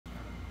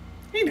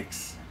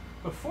Phoenix.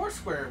 But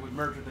Foursquare would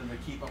merge with them to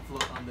keep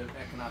afloat on the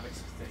economics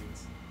of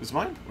things. Is it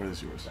mine or is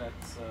this yours?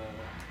 That's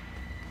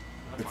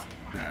mine.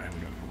 Nah,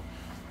 we got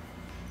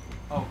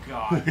Oh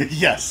god. it.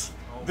 Yes.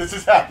 Oh, This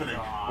is happening.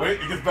 God. Wait,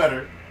 it gets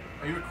better.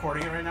 Are you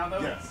recording it right now, though?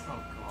 Yes.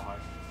 Oh god.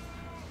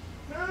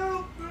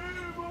 Help me,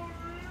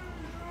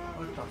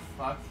 What the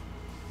fuck?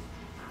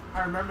 I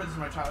remember this in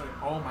my childhood.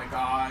 Oh my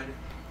god.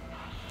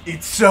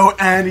 It's so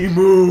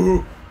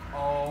animooo.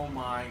 Oh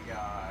my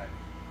god.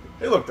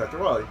 Hey, look, Dr.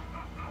 Wally.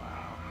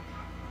 Wow.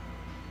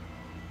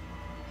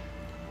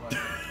 What the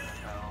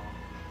hell?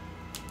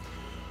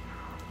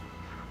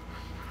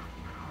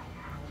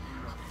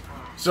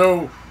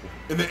 So,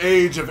 in the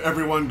age of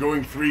everyone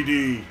going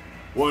 3D,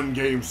 one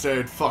game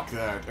said, fuck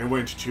that, and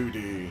went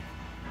 2D.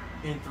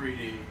 In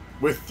 3D.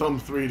 With some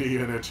 3D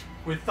in it.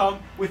 With thumb.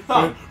 With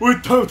thumb.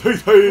 With thumb.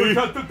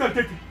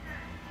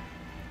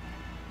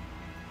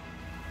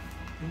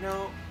 You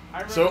know, I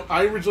remember. So,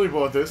 I originally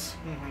bought this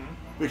Mm-hmm.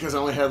 because I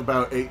only had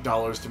about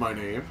 $8 to my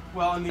name.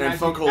 Well, I mean, And as,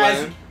 Funko you,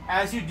 Land.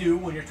 as you do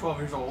when you're 12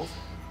 years old.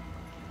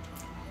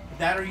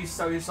 That or you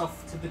sell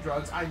yourself to the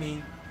drugs. I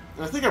mean,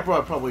 And I think I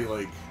brought probably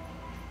like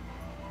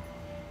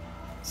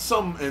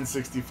some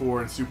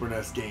N64 and Super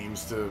NES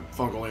games to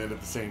Funko Land at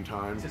the same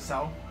time. to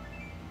sell.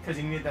 Because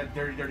you needed that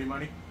dirty, dirty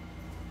money.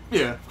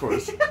 Yeah, of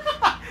course.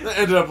 I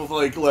ended up with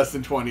like less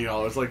than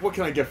 $20. Like, what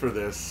can I get for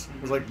this?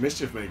 It was like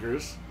Mischief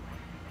Makers.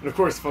 And of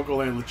course, Funko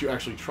Land lets you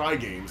actually try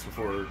games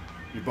before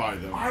you buy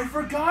them. I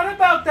forgot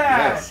about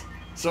that! Yes.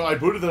 So I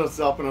booted this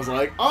up and I was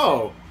like,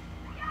 oh,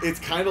 it's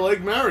kind of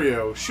like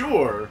Mario,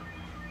 sure.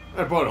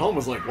 I brought it home and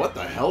was like, what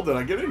the hell did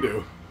I get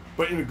into?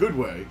 But in a good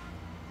way.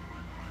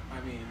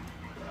 I mean...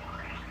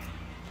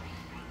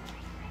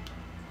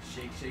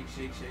 Shake, shake,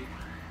 shake, shake.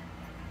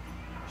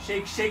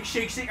 Shake, shake,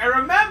 shake, shake. I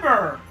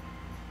remember!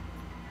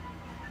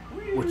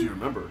 What do you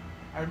remember?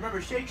 I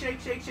remember shake, shake,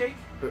 shake, shake.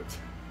 Oh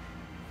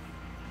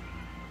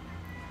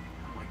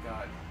my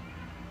god.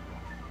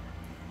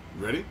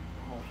 Ready?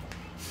 Oh.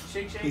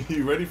 Shake, shake.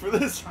 You ready for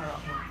this? I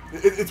don't know.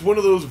 It's one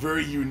of those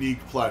very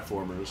unique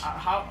platformers.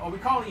 How are we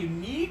calling it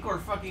unique or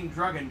fucking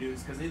drug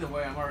induced? Because either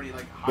way, I'm already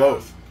like high.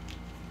 Both.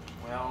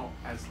 Well,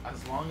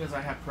 as long as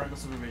I have parental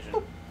supervision.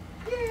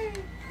 Yay!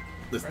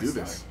 Let's Press do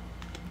this. start.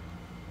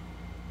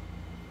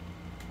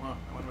 Well,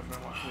 I wonder if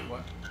I want. Wait,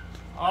 what?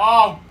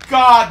 Oh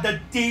God, the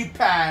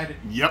D-pad.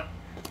 Yep.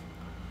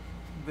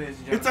 Ladies and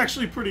gentlemen. It's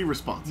actually pretty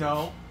responsive.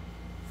 No.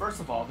 First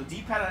of all, the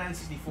D-pad on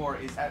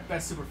N64 is at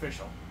best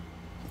superficial.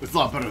 It's a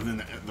lot better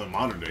than the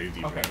modern day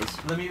D-pads.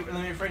 Okay, let me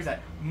rephrase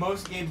that.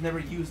 Most games never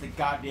use the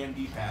goddamn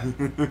D-pad.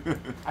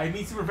 I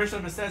mean superficial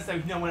in the sense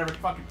that no one ever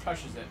fucking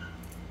touches it.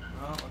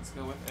 Well, let's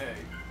go with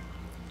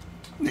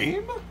A.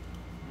 Name? Well,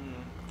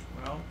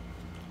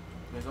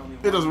 there's only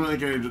one. It doesn't really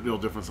make any real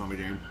difference on the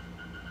game.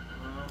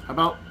 How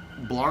about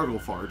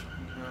Blarglefart?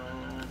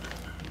 No.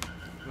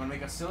 You want to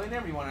make a silly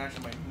name or you want to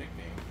actually my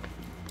nickname?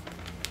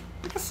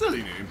 It's a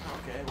silly name.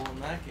 Okay, well in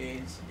that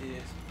case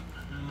is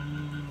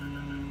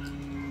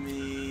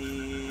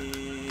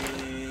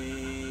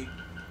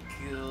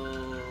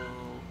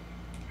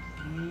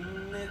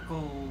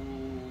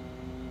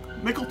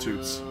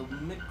Mickeltoots.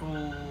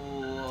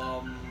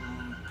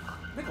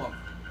 Miklump.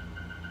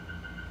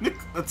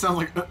 That sounds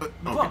like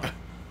Miklump. okay.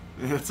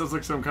 It sounds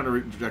like some kind of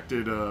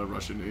rejected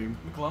Russian name.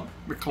 Miklump.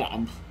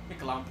 Miklump.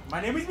 Miklump.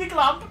 My name is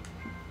Miklump.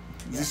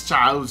 This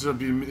child should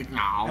be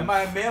Miklump. Am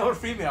I male or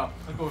female?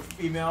 I'll go with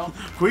female.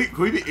 Can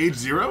we be age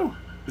 0?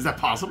 Is that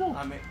possible?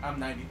 I'm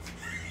 90.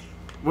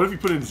 What if you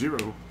put in 0?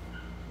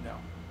 No.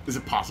 Is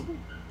it possible?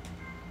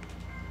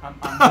 I'm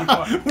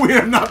We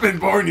have not been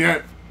born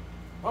yet.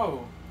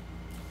 Oh.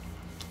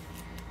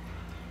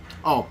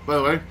 Oh, by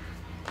the way,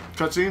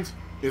 cutscenes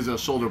is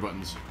shoulder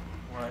buttons.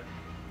 What?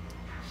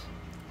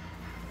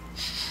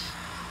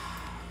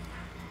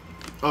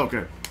 Oh,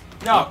 okay.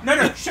 No.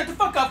 Shut the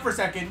fuck up for a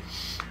second.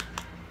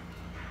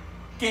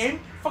 Game,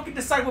 fucking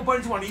decide what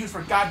buttons you want to use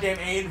for goddamn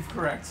A and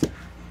correct.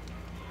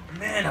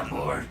 Man, I'm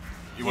bored.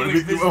 You want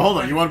to be? Hold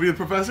on. You want to be the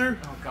professor?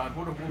 Oh God,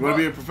 what? You want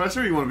to be a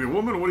professor? You want to be a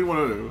woman? Or what do you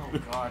want to do? Oh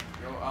God,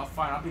 yo,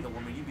 fine. I'll be the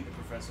woman. You be the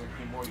professor.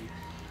 Hey Morty.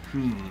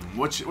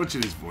 What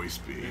should his voice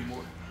be? Hey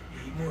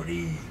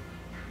Morty.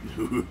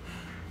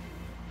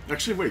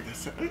 Actually, wait.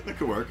 That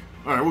could work.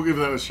 All right, we'll give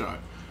that a shot.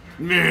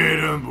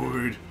 Man, I'm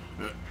bored.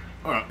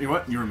 All right, you know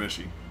what? You're a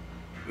Mischief.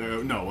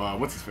 No,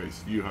 what's his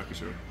face? Yu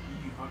Hakusho.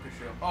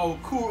 Oh,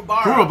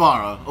 Kurobara.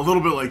 Kurobara. A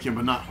little bit like him,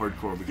 but not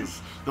hardcore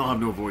because they'll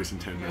have no voice in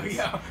 10 minutes.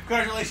 Yeah,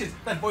 congratulations.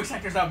 That voice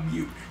actor's on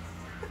mute.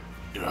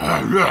 You're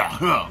a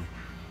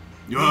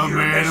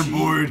man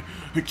aboard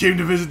who came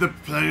to visit the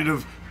planet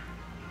of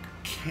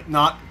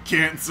not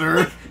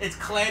cancer. It's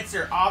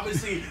Clancer,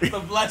 obviously the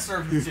lesser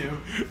of the two.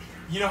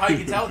 You know how you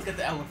can tell? It's got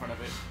the L in front of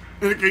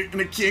it. And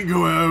it can't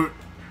go out.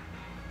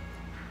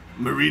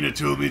 Marina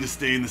told me to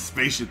stay in the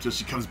spaceship till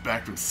she comes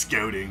back from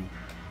scouting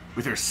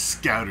with her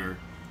scouter.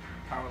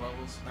 Power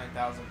levels,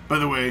 9,000. By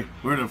the way,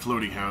 we're in a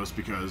floating house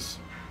because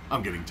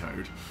I'm getting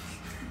tired.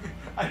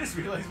 I just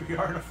realized we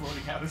are in a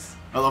floating house.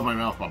 I love my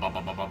mouth.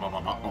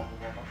 Oh.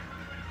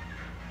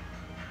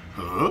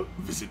 Huh?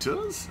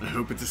 Visitors? I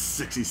hope it's a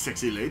sexy,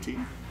 sexy lady.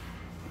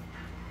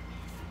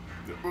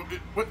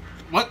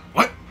 What?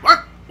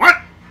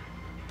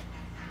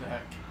 The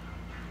heck?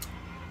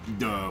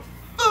 The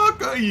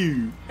fuck are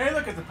you? Hey,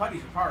 look at the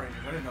putties and Power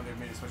Rangers. I didn't know they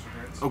made a special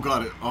appearance. Oh,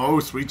 got it. Oh,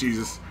 sweet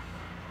Jesus.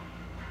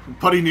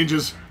 Putty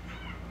ninjas.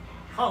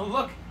 Oh,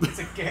 look. It's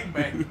a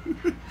gangbang.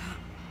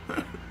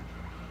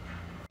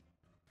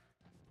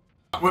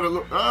 What a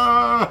look.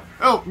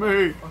 Help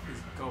me. What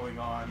is going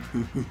on?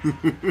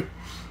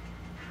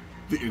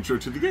 The intro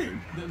to the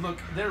game. Look,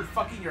 they're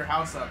fucking your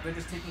house up. They're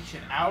just taking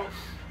shit out.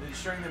 They're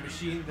destroying the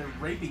machine. They're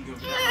raping you.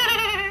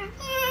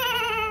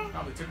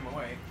 Probably took them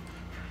away.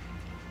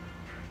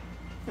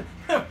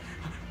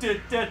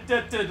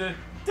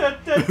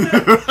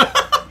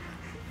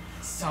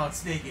 Solid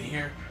Snake in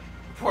here.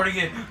 Reporting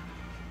in.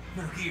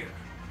 Metal Gear.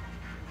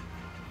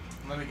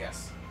 Let me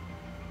guess.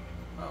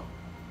 Oh.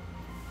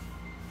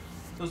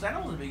 Those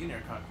animals in the beginning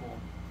are kind of cool.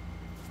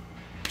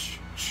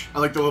 I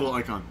like the little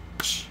icon.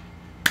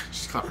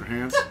 Just clap her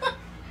hands.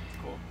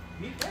 Cool.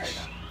 Meet Barry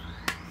now.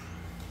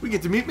 We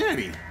get to meet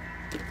Manny.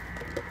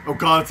 Oh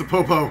god, it's a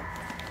Popo.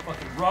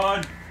 Fucking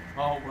run!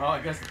 Oh, well,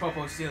 I guess the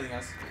Popo's stealing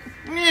us.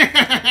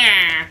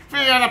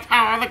 Feel the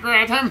power of the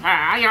great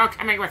empire. You're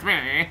coming with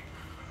me.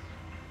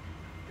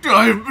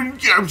 I've been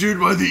captured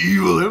by the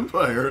evil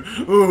empire.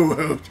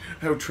 Oh,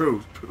 how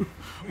true.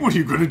 What are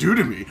you gonna do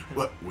to me?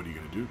 What are you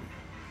gonna do to me?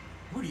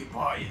 What are you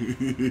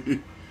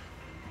buying?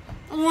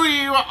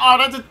 We were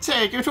ordered to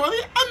take you to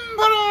the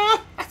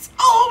emperor. That's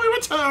all we were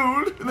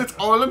told. And that's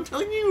all I'm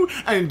telling you.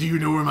 And do you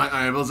know where my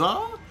eyeballs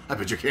are? I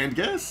bet you can't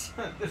guess.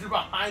 They're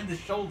behind the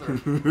shoulder.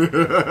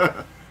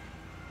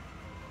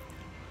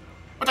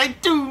 What I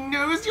do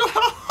know is you'll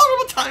have a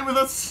Horrible time with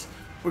us.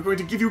 We're going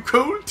to give you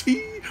cold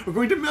tea. We're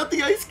going to melt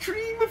the ice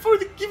cream before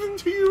they're given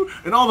to you.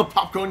 And all the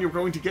popcorn you're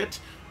going to get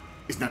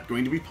is not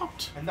going to be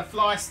popped. And the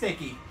floor is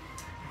sticky.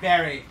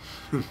 Very,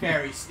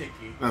 very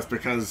sticky. That's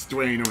because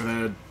Dwayne over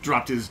there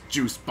dropped his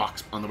juice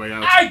box on the way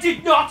out. I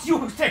did not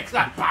use take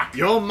that back.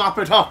 You'll mop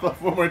it up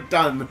before we're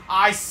done.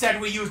 I said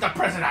we use the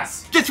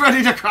prisoners. Get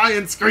ready to cry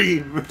and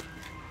scream.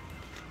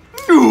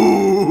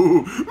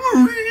 No!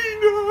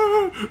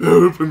 Marina!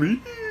 Help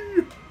me!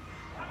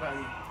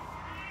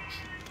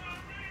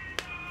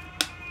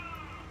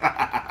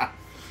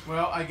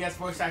 Well, I guess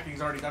voice acting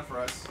is already done for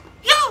us.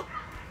 Yeah.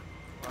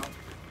 Well,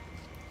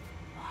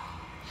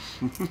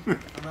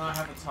 and now I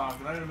have to talk,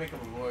 and I'm gonna make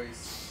up a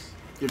voice.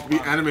 You have to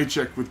be anime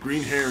chick with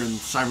green hair and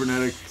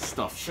cybernetic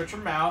stuff. Shut your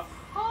mouth.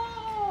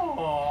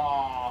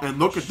 Oh. And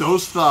look at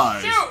those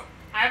thighs. Shoot!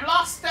 I've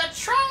lost that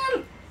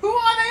trail. Who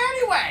are they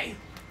anyway?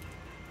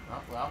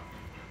 Oh well.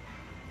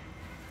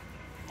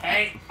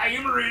 Hey, are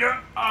you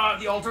Marina?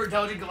 The ultra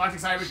intelligent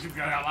galactic scientist you've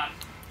got a lot.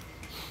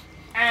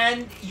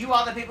 And you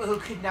are the people who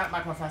kidnapped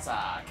my professor.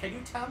 Can you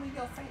tell me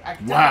your face? I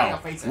can tell me your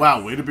faces.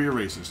 Wow, way to be a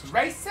racist.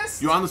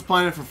 Racist? You're on this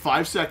planet for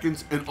 5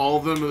 seconds, and all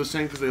of them are the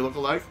same because they look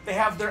alike? They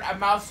have their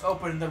mouths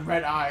open and their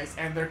red eyes,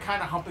 and they're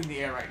kind of humping the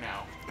air right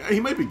now.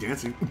 He might be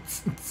dancing.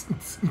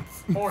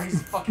 Or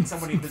he's fucking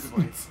somebody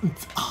invisibly.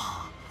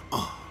 Oh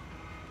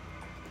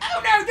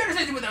no, don't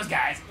associate with those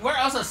guys. We're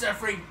also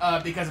suffering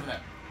because of them.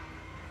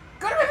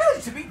 Go to my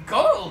village to be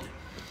gold.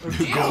 Or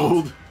deals.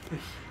 Gold.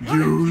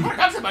 You want to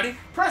come somebody,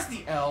 press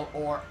the L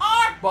or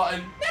R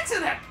button next to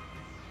them.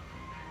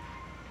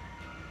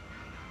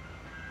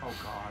 Oh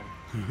god.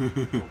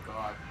 Oh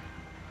god.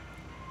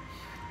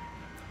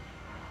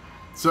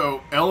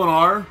 So, L and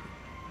R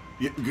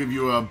give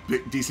you a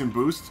decent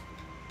boost.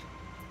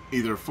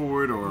 Either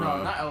forward or...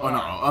 No, not L oh, and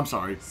no, R. I'm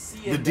sorry. C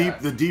The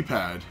and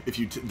D-pad. If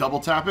you double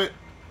tap it,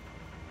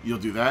 you'll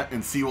do that.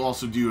 And C will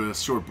also do a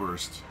short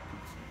burst.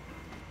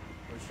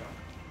 Which one?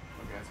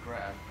 Okay, that's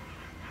grab.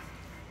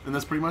 And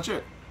that's pretty much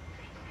it.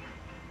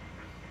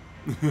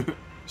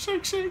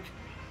 Shake, shake.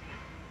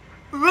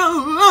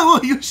 Oh,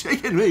 you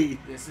shaking me.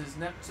 This is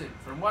Neptune.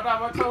 From what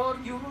I was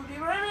told, you will be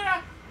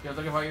Marina. Yeah,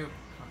 looking for you.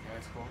 Okay,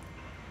 that's cool.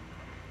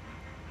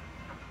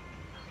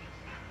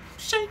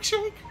 Shake,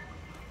 shake.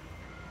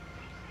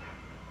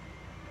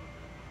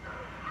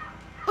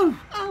 Oh,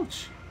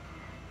 ouch.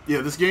 Yeah,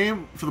 this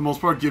game, for the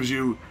most part, gives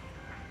you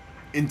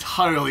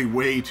entirely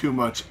way too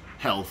much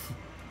health.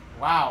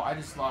 Wow, I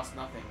just lost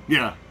nothing.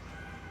 Yeah.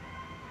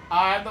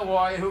 I'm the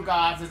warrior who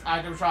got this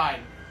item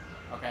shrine.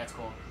 Okay, that's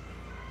cool.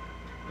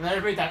 And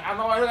then repeat that. I'm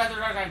the warrior who got this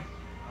shrine.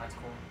 That's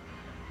cool.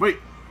 Wait.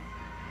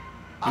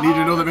 I need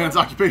to know the man's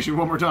occupation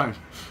one more time.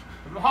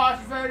 The heart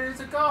is ready, it's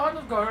a god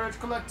of courage.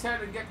 Collect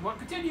 10 and get 1.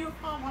 Continue.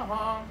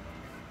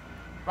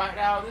 Right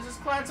now, this is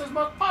Clancy's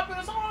most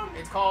popular song.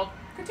 It's called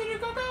Continue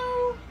Go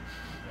Go.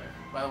 Okay,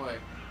 by the way.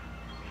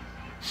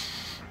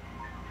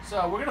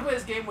 So, we're gonna play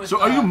this game with...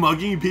 So, are you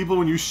mugging people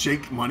when you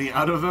shake money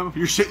out of them?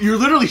 You're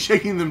literally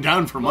shaking them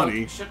down for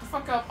money. Shut the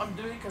fuck up. I'm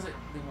doing it because they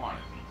want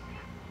it.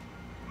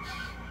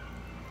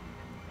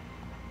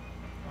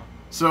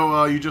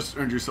 So, you just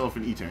earned yourself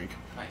an E-tank.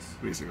 Nice.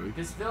 Basically.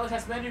 This village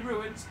has many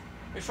ruins.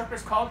 The structure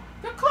is called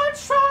the Clan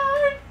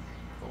Shrine.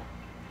 Cool.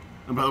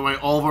 And by the way,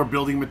 all of our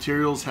building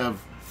materials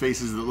have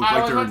faces that look like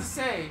I was they're about to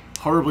say.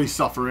 horribly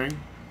suffering.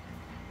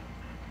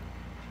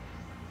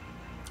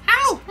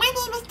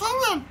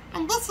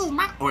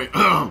 wait.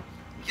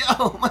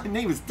 Yo, my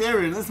name is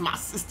Darren. This is my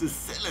sister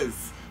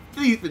Silas.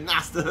 Please be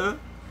nice to her.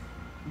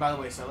 By the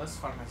way, so let's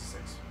Final Fantasy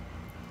 6.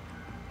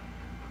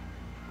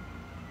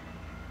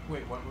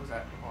 Wait, what was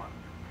that? Hold on.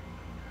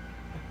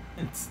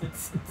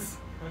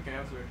 Okay,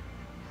 that was weird.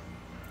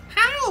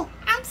 Hi,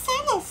 I'm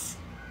Silas.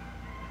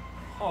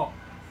 Oh,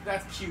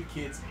 that's cute,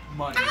 kids.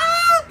 Money.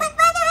 Oh, Big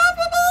Brother,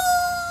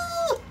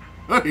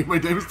 help me! Hey, my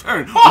name is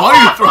Darren. Why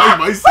are you throwing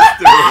my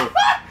sister?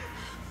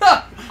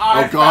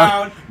 Oh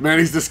God,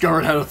 Manny's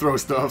discovered how to throw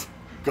stuff.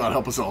 God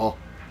help us all.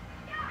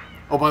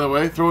 Oh, by the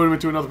way, throw him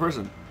into another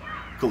person.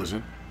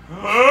 Collision.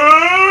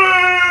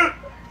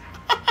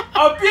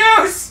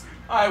 Abuse!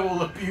 I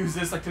will abuse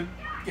this like to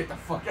get the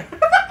fuck out.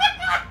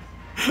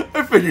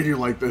 I figured you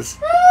like this.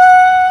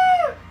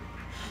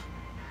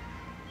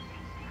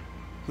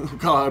 Oh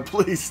God,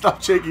 please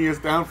stop shaking us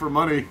down for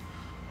money.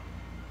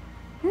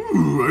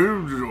 Ooh,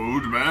 I'm an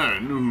old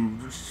man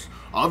who's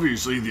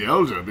obviously the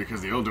elder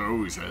because the elder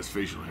always has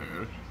facial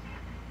hair.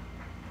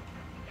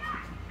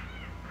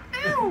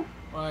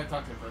 Well, I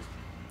talked to him first.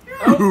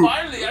 Oh,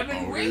 finally, I've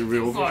been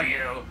waiting for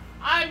you.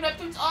 I'm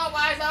Neptune's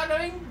all-wise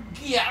all-knowing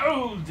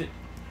Gerald.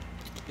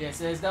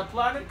 This is the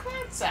planet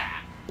Clancer.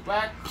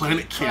 But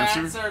Planet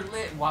Cancer?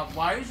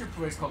 Why is your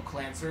place called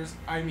Clancers?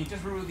 I mean,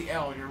 just remove the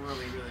L. You're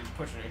really, really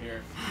pushing it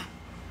here.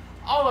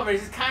 All of it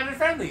is kind and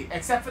friendly,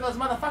 except for those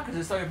motherfuckers who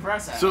are so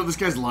impressive. So this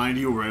guy's lying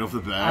to you right off the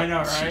bat? I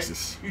know, right?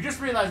 Jesus. You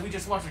just realized we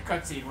just watched a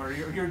cutscene where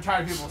your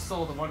entire people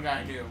stole the one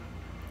guy I knew.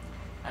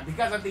 And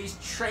because of these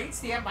traits,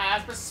 the Empire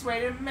has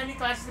persuaded many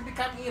classes to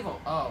become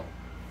evil. Oh.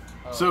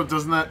 So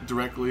doesn't that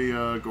directly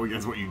go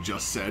against what you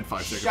just said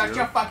 5 seconds ago? Shut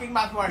your fucking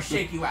mouth before I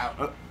shake you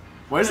out.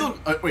 Why is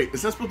it? Wait,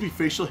 is that supposed to be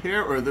facial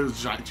hair, or are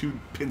those giant two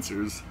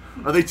pincers?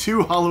 Are they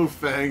two hollow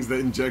fangs that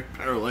inject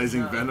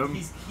paralyzing venom?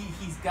 He's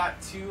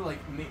got two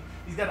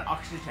he's got an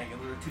oxygen tank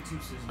and there are two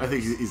tubes. I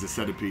think he's a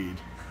centipede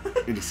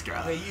in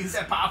disguise. They use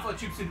their powerful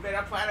troops to invade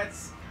other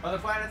planets.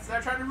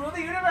 They're trying to rule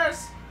the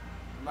universe.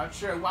 I'm not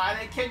sure why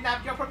they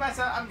kidnapped your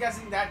professor. I'm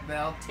guessing that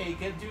they'll take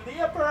him to the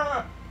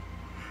Emperor.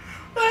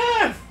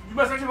 You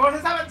must reach before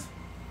this happens.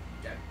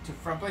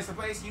 From place to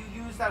place, you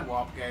use the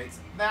warp gates.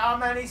 There are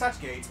many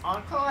such gates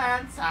on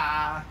Clancer.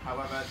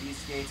 However,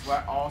 these gates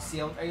were all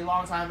sealed a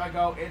long time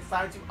ago. It's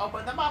time to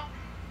open them up.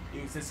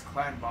 Use this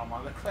clan bomb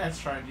on the clan's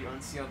trying to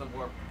unseal the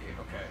warp gate.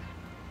 Okay.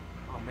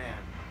 Oh man.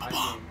 I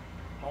mean,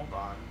 hold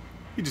on.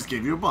 He just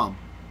gave you a bomb.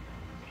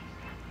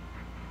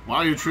 Why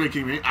are you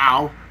tricking me?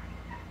 Ow.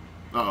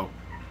 Uh-oh.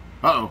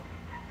 Uh-oh.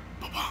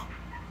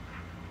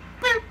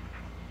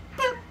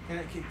 Can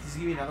you give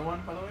me another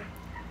one, by the way?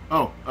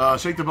 Oh,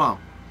 shake the bomb.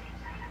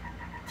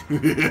 You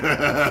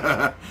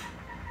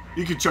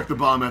can chuck the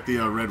bomb at the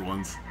red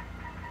ones.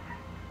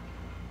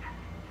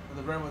 Well,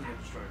 the red ones get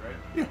destroyed, right?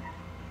 Yeah.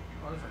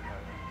 Oh, there's like that.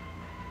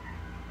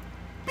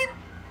 Beep,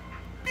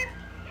 beep,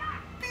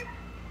 beep,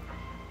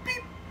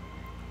 beep.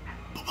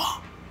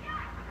 Ba-ba.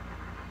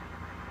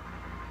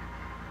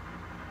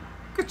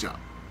 Good job.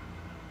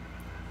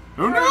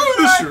 Oh no,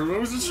 the server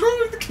was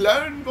destroyed. The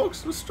clan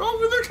box was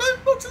stronger. The clan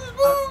box is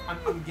boom.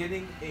 I'm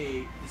getting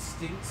a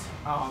distinct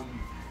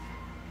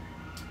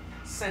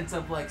sense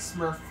of like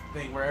Smurf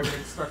thing where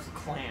everything starts with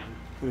clan.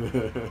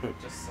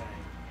 Just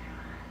saying.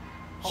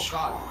 Oh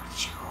god.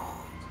 It's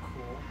cool.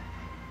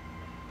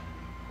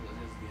 This is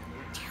the end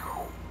of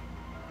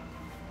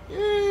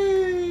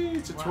it.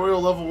 Yay!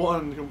 Tutorial level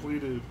 1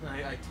 completed.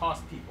 I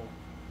tossed people.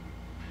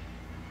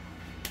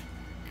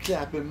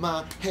 Clapping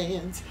my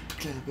hands,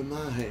 clapping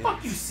my hands.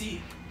 Fuck you,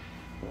 see.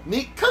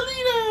 Meet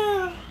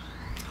Kalina!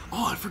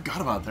 Oh, I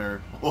forgot about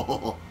her.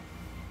 Oh,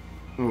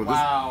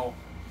 Wow.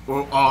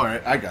 Oh,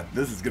 alright, I got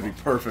this. This is gonna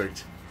be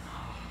perfect.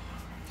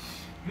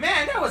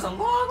 Man, that was a long,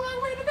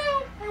 long way to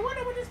go. I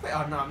wonder what this play.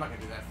 Oh no, I'm not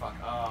gonna do that. Fuck.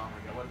 Oh my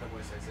god, what did the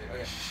voice I say?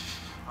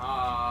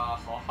 Oh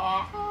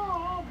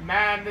yeah.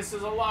 Man, this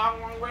is a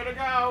long, long way to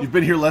go. You've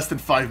been here less than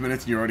 5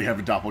 minutes and you already have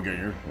a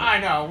doppelganger. I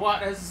know.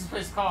 What is this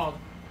place called?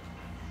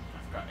 I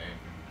forgot.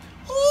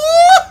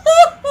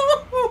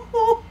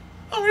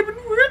 I've been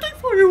waiting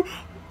for you.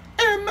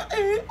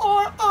 Marina.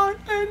 Oh my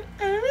god.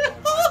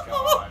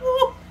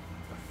 The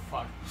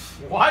fuck?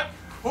 What?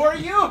 Who are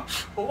you?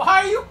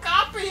 Why are you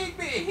copying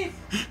me?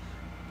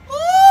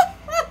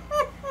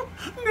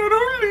 Not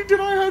only did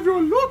I have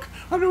your look,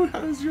 I know it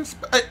has your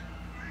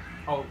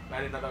Oh,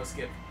 I didn't know that was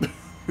Skip.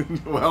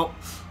 Well,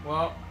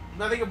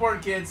 nothing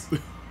important, kids.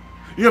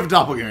 You have a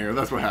doppelganger.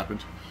 That's what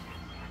happened.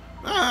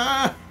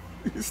 Ah,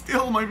 you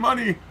steal my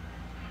money.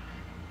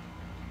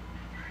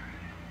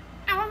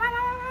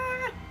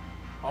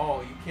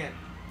 Oh, you can't.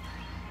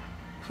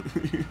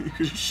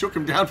 You shook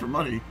him down for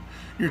money.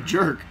 You're a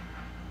jerk.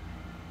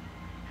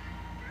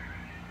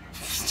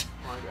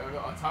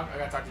 I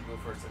gotta talk to you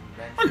first. And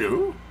then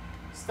Hello.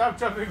 Stop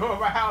jumping over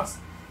my house.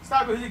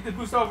 Stop using the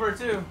boost over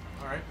too.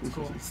 All right, it's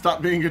cool.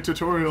 Stop being a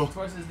tutorial.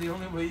 Twice is the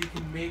only way you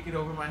can make it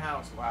over my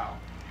house. Wow.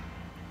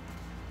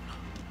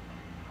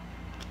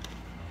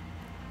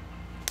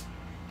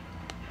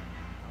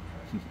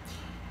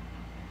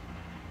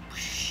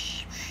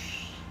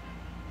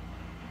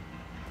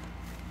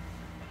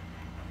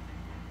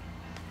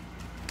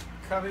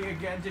 coming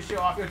again to show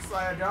off your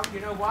slider jump.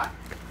 You know what?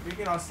 We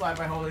can all slide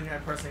by holding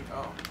and pressing. Oh,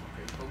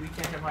 okay. But we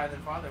can't jump higher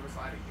than farther. We're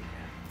sliding. We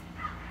can.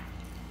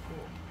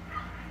 Cool.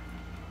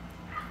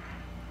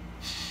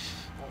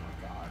 Oh my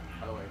god.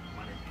 By the way,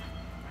 money.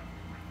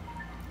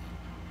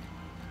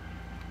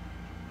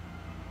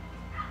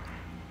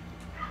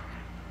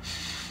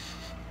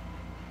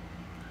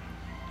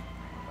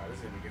 Oh god, this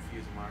is gonna be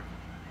confusing, Mark.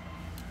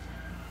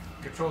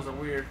 Controls are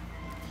weird.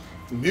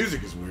 The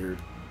music is weird.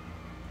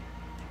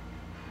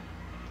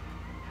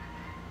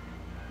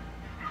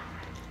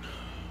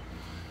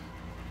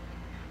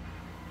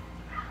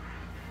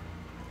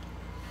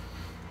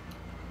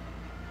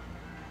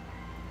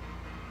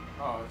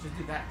 Oh, just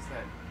do that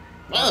instead.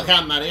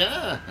 Welcome,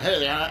 Maria. Here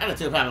they are.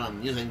 Attitude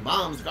problem. Using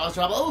bombs to cause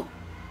trouble.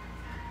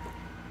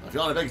 If you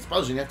want a big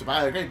explosion, you have to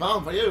buy a great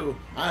bomb for you.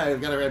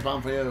 I've got a great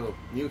bomb for you.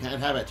 You can't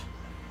have it.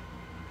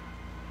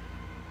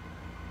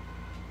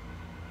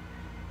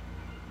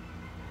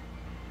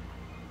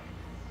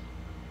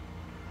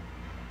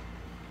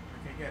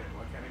 I can't get it.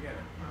 Why can't I get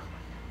it?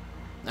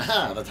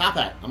 Aha, the top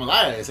hat. I'm a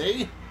liar,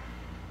 see?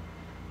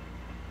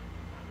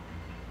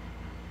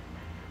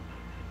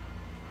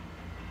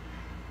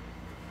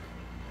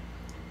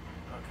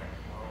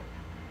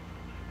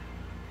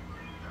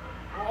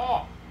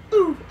 Oh!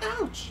 Ooh,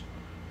 ouch.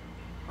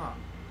 Huh.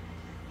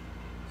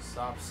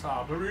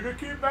 Stop, Marina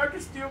came back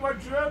and steal my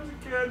gems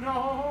again.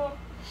 No.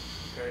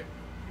 Okay.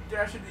 You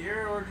dash in the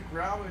air or the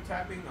ground with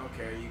tapping.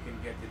 Okay, you can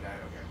get to that.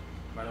 Okay.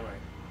 By the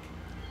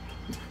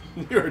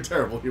way. You're a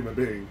terrible human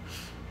being.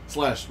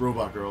 Slash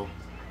robot girl.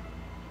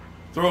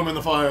 Throw him in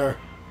the fire.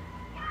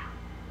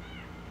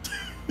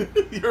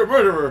 You're a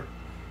murderer.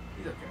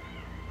 He's okay.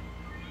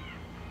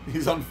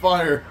 He's on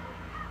fire.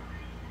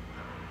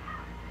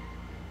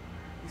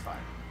 He's fine.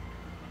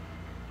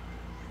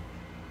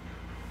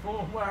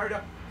 Oh,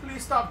 Marina.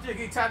 Please stop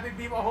jiggy tapping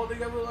me while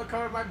holding a little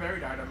cover my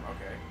buried item.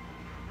 Okay.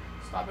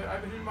 Stop it.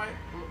 I've been in my...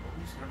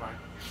 Oops, never mind.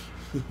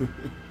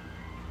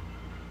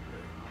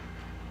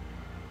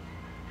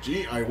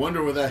 Gee, I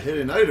wonder what that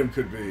hidden item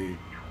could be.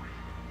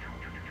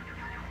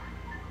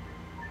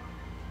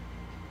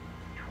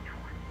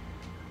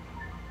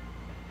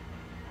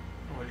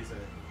 What did he say?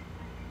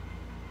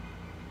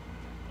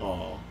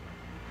 Oh.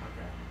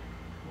 Okay.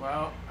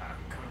 Well,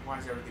 God, why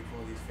is everything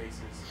full of these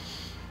faces?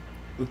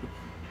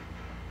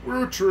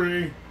 We're a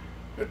tree.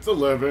 It's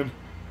 11.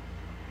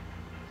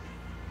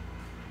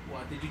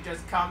 What, did you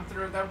just come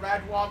through the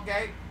red wall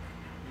gate?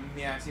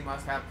 Yes, you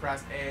must have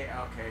pressed A.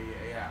 Okay,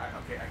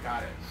 okay, I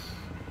got it.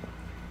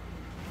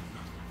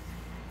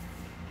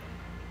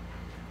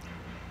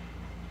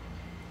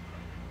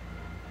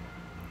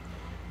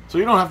 So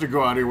you don't have to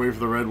go out of your way for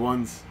the red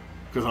ones,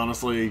 because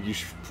honestly,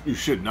 you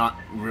should not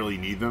really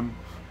need them.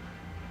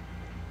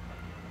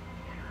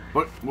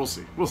 But we'll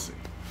see. We'll see.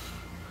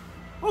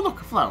 Oh look,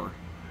 a flower.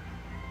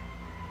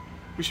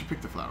 We should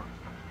pick the flower.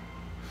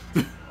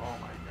 Oh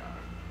my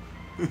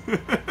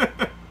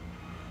god.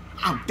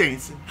 I'm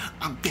dancing.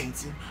 I'm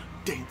dancing.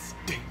 Dance,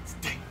 dance,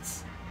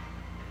 dance.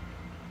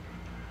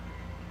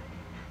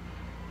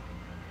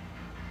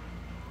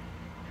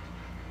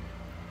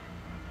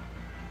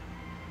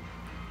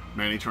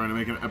 Manny trying to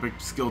make an epic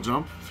skill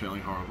jump,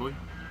 failing horribly.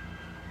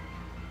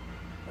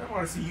 I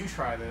want to see you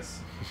try this.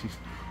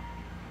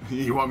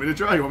 You want me to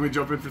try? You want me to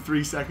jump in for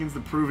 3 seconds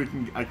to prove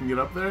I can get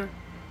up there?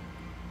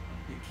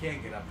 You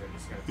can't get up there,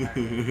 just gotta tap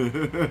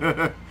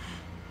it.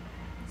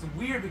 It's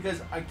weird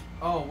because I...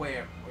 Oh,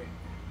 wait.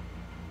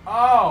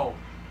 Oh!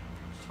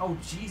 Oh,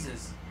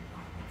 Jesus.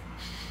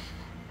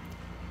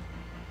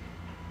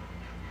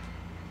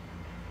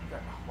 Oh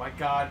my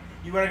god.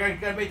 You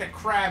gotta make the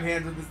crab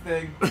hands with this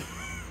thing.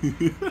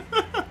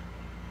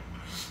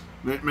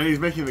 Manny's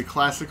making the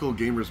classical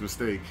gamer's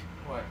mistake.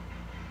 What?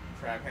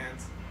 Crab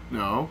hands?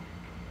 No.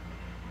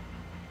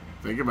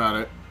 Think about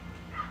it.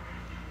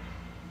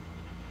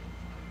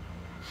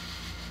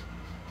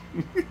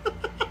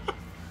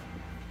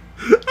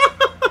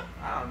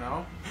 I don't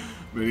know.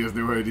 Manny has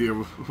no idea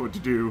what to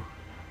do.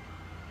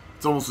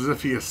 It's almost as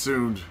if he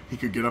assumed he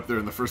could get up there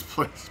in the first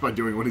place by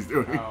doing what he's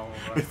doing. Oh,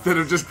 instead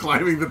of just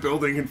climbing the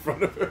building in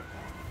front of him.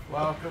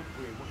 Welcome.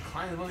 Wait, we're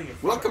climbing the building in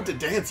front Welcome of to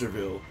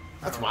Dancerville.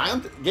 That's why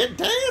I'm... Get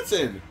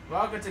dancing!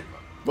 Welcome to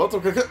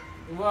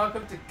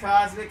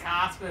Cosmic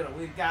Hospital.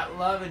 We've got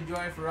love and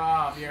joy for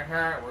all. If you're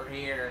hurt, we're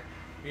here.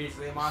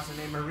 Recently, a monster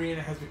named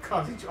Marina has been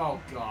causing... Oh,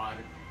 God.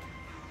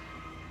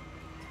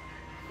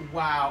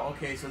 Wow,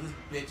 okay, so this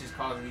bitch is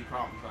causing me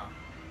problems, huh?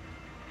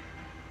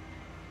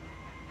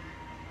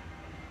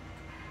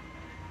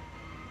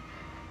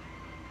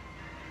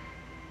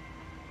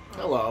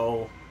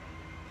 Hello.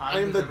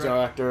 I'm the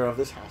doctor of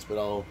this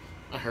hospital.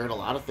 I heard a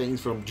lot of things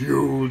from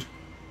Jude.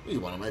 He's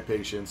one of my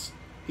patients.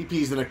 He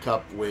pees in a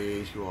cup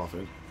way too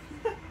often.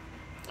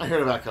 I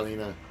heard about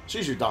Kalina.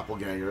 She's your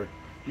doppelganger.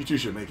 You two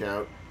should make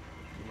out.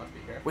 You must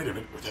be careful. Wait a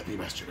minute, would that be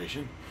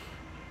masturbation?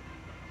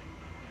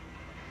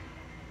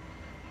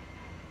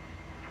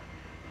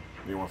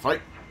 You want to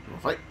fight? You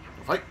want to fight? You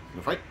want to fight?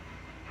 You want to fight?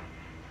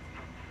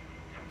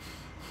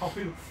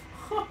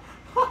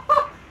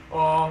 Oh,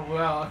 Oh,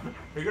 well,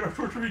 they're gonna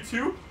torture me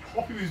too?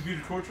 All people use me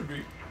to torture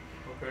me.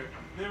 Okay.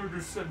 They never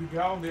just set me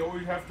down, they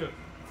always have to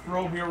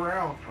throw me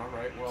around.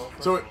 Alright, well.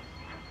 So,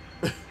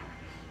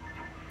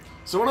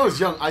 so when I was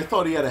young, I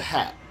thought he had a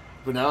hat.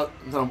 But now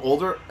that I'm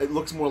older, it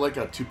looks more like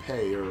a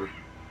toupee or,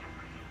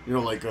 you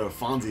know, like a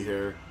Fonzie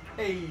hair.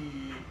 Hey.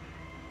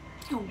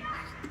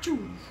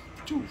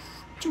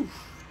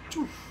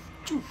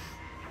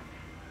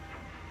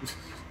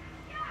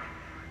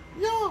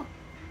 Yeah.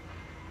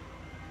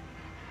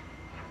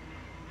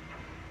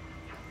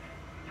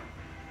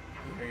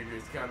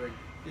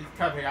 He's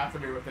coming after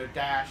me with a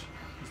dash.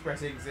 He's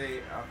pressing Z.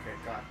 Okay,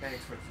 God,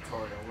 thanks for the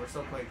tutorial. We're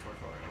still playing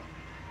tutorial.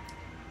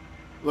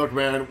 Look,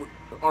 man,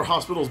 our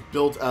hospital's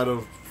built out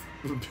of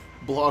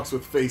blocks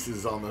with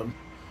faces on them.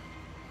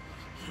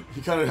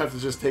 You kind of have to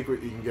just take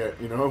what you can get,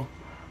 you know?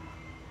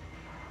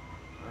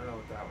 I don't know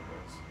what that one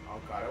was. Oh,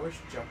 God, I wish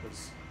jump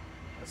was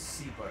a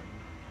C button.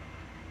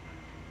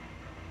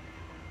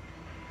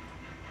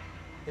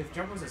 If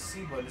jump was a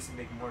C button, this would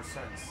make more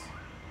sense.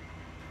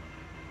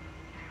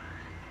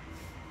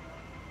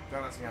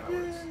 Don't ask me how that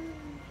works.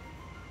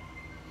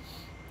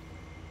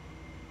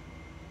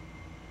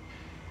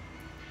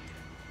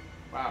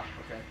 Wow,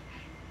 okay.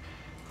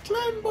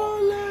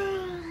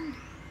 Climberland!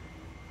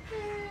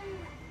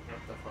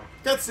 What the fuck?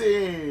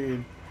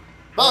 Cutscene!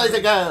 Boys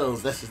and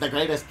girls, this is the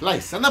greatest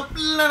place on the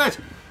planet!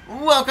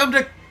 Welcome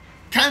to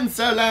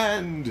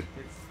Cancerland!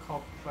 It's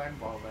called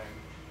Planball Land.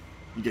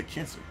 You get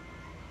cancer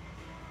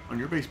on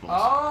your baseballs.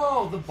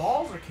 Oh, the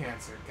balls are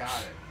cancer.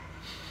 Got it.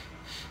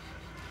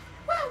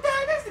 Well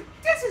done, this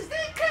is the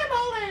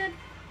Planball Land!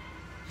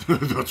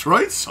 That's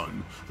right,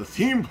 son. The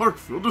theme park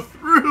filled with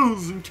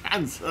thrills and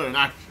cancer and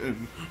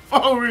action.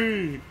 Follow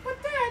me! But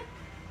Dad,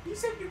 you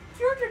said you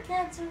cured your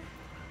cancer.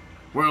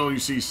 Well, you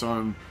see,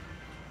 son,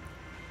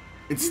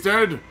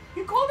 instead...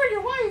 You called her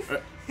your wife.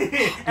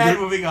 And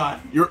moving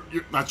on.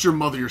 That's your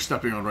mother you're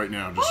stepping on right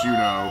now, just so you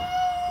know.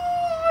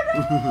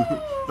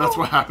 No. That's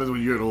what happens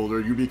when you get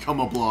older. You become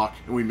a block,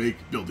 and we make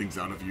buildings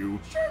out of you.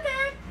 Sure,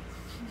 Dad.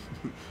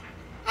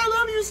 I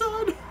love you,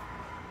 son.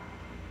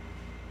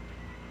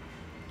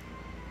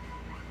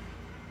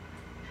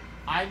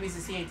 I'm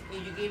Mrs. Saint.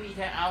 If you give me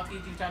that, I'll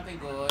teach you something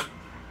good.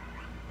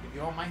 If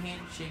you want my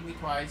hand, shake me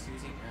twice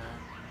using,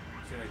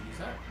 should I use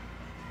that?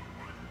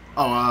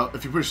 Oh,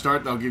 if you push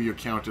start, that'll give you a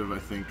count of, I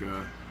think,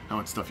 how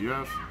much stuff you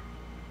have.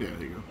 Yeah,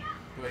 there you go.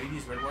 Do I need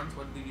these red ones?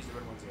 When did you use the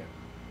red ones yet?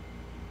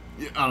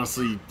 Yeah,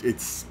 honestly,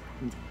 it's...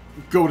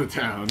 Go to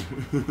town.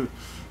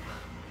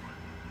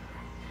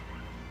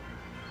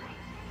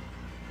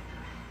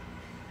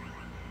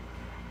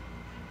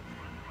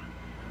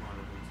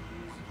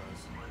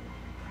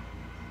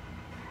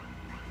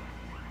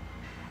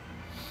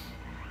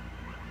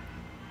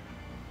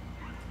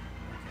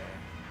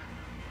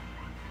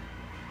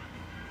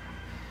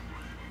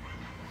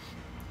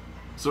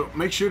 So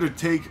make sure to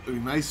take a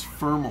nice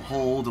firm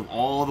hold of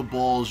all the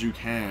balls you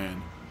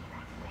can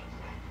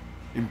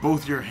in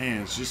both your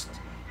hands. Just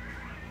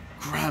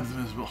grab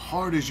them as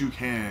hard as you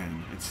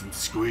can and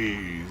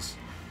squeeze.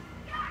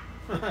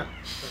 Oh,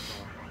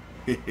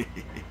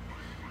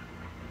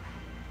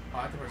 I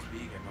have to press B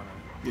again, don't I?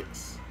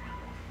 Yes.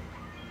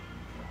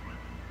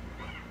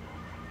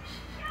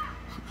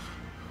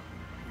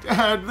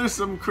 Dad, there's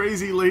some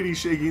crazy lady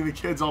shaking the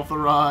kids off the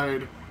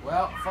ride.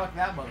 Well, fuck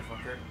that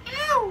motherfucker.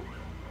 Ew!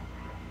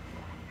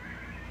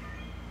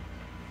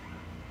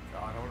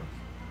 God,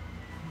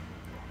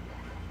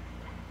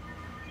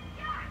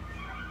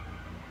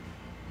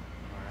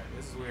 alright,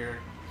 this is weird.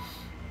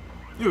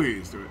 You'll get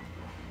used to it.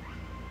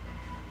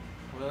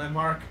 Will and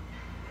Mark.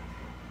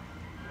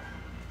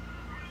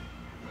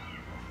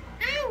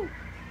 Ew!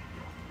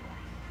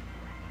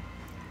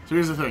 So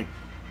here's the thing.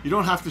 You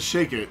don't have to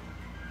shake it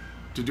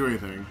to do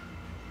anything.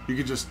 You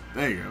could just...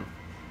 There you go.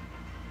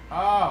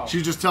 Oh.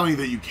 She's just telling you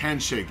that you can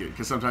shake it,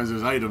 because sometimes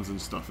there's items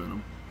and stuff in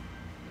them.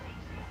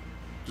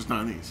 Just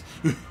not in these.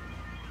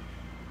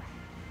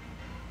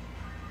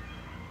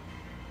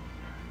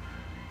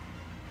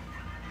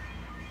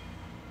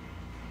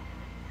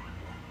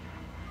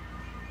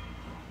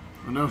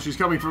 Oh no, she's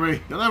coming for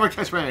me. You'll never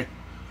catch me.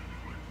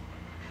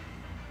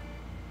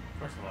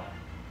 First of all,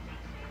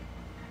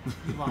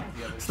 you want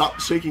the others. Stop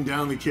shaking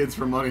down the kids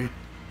for money.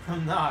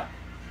 I'm not.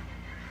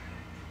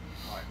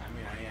 Oh, I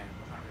mean, I am,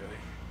 but not really.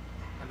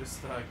 I'm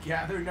just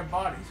gathering their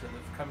bodies for the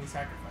coming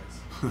sacrifice.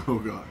 Oh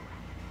god.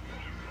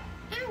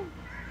 Hell?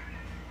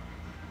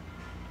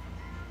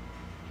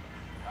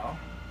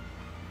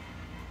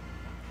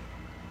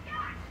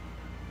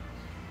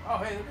 Oh,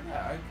 hey, look at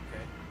that. Okay.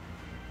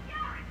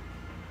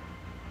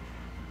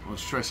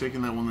 Let's try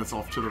shaking that one that's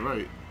off to the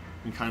right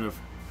and kind of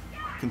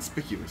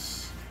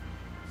conspicuous.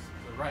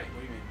 The right, what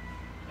do you mean?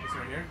 This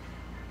right here?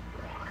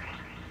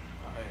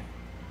 Oh, hey.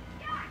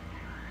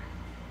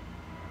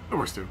 It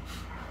works too.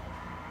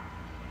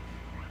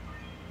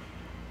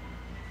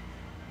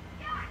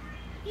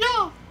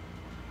 Yeah.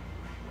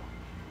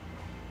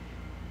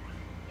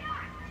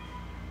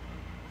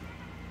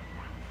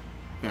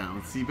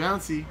 Bouncy,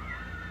 bouncy.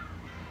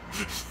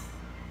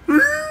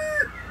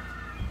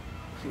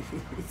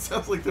 It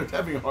sounds like they're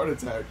having a heart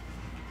attack.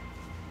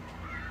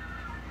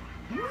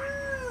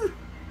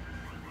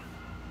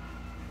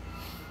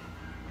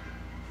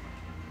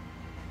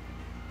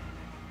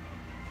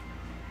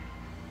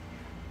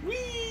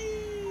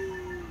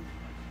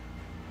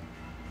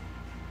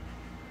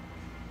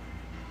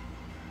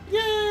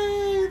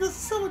 Yay! This is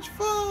so much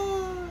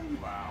fun!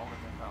 Wow, what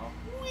the hell?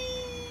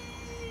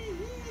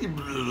 Whee!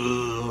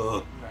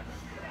 Blah.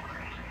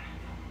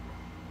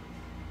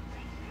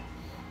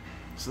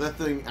 So that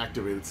thing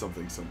activated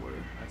something somewhere.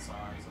 I saw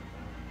something.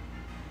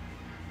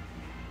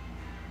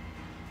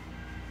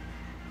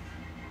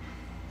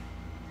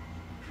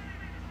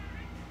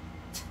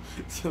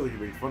 It sounds like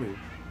you're being funny.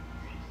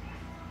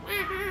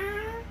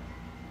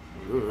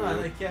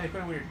 Oh, they can't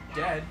equip when you're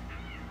dead.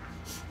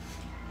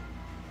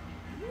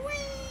 Whee!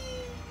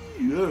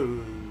 Yeah,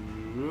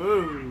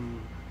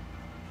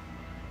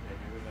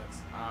 maybe that's.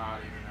 I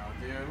don't even know,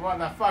 dude. What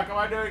the fuck am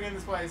I doing in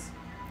this place?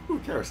 Ooh,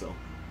 carousel.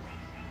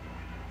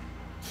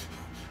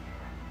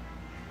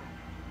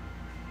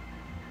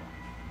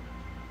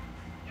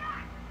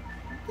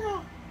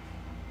 Yeah.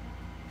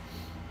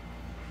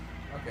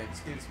 Okay, this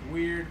game's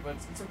weird, but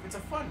it's a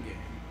fun game.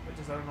 But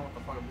just I don't know what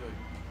the fuck I'm doing.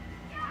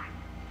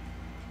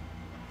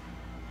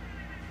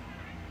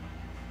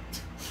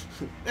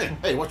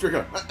 Hey, watch where you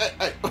go.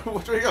 Hey,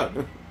 watch where you go.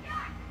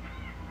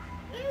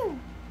 Oh,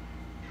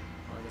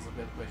 I guess a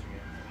bit of pushing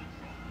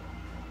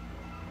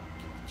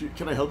it.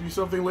 Can I help you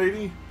something,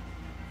 lady?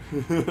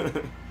 Oh,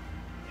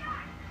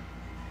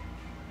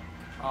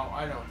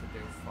 I know what to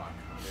do. Fuck.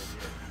 I'm an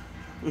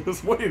idiot. I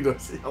was waiting to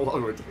see how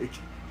long it would take.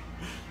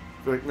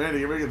 Like, Manny,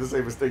 you're making the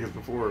same mistake as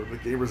before. The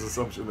gamer's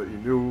assumption that you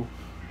knew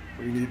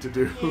what you need to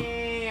do.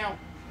 Yeah.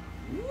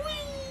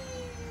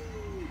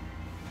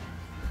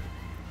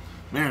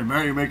 Man,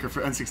 Mario Maker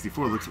for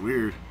N64 looks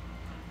weird.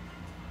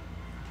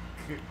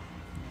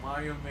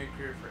 Mario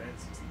Maker for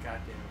N64.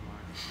 Goddamn it,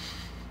 Mario.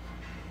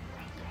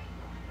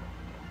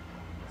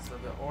 So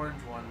the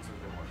orange ones are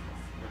the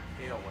worthless. The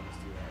pale ones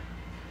do that.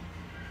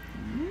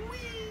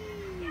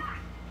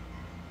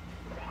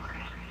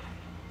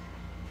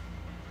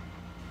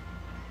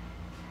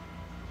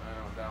 I don't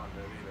know what that one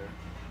did either.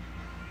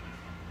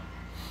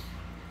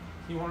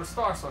 You want a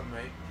star, son,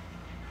 mate?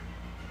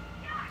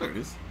 There it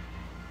is.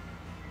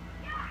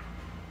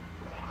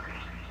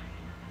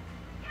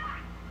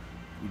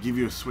 We give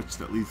you a switch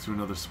that leads to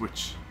another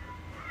switch.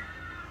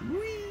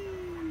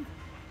 Whee!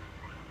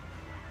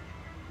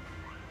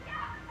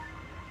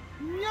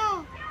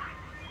 Yeah.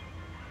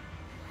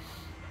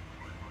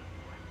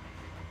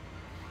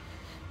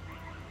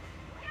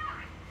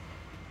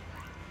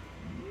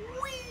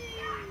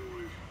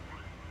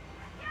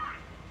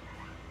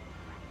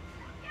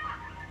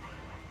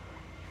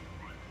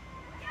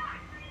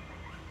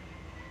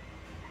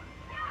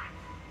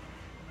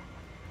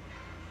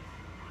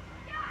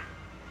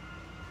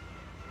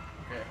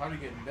 Okay, how do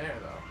you get in there,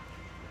 though?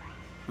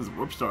 There's a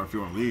warp star if you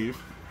want to leave.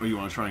 Or you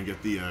want to try and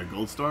get the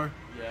gold star?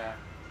 Yeah.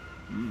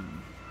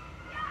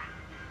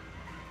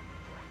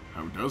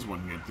 How does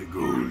one get the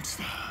gold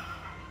star?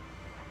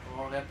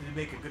 Well, they have to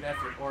make a good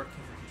effort or kiss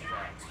the teacher's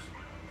ass.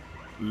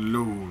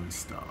 Lone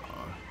Star.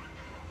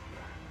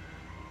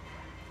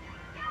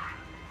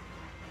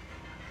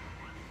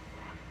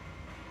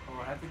 Oh,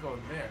 I have to go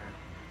in there.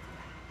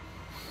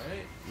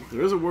 Right?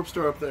 There is a warp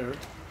star up there. Yeah,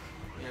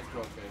 let's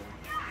go up there.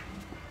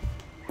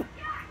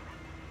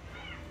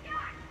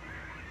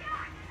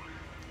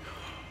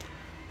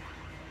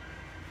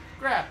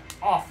 Grab!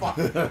 Oh, fuck.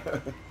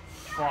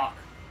 Fuck.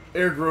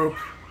 Air group.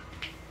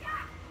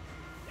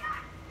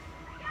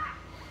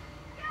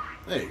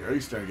 There you go.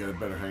 You're starting to get a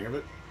better hang of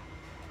it.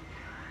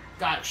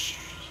 Got it.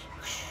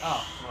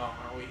 Oh, well,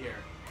 are we here?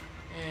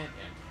 And.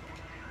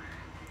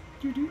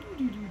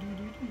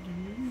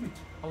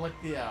 I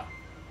like the,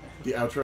 The outro.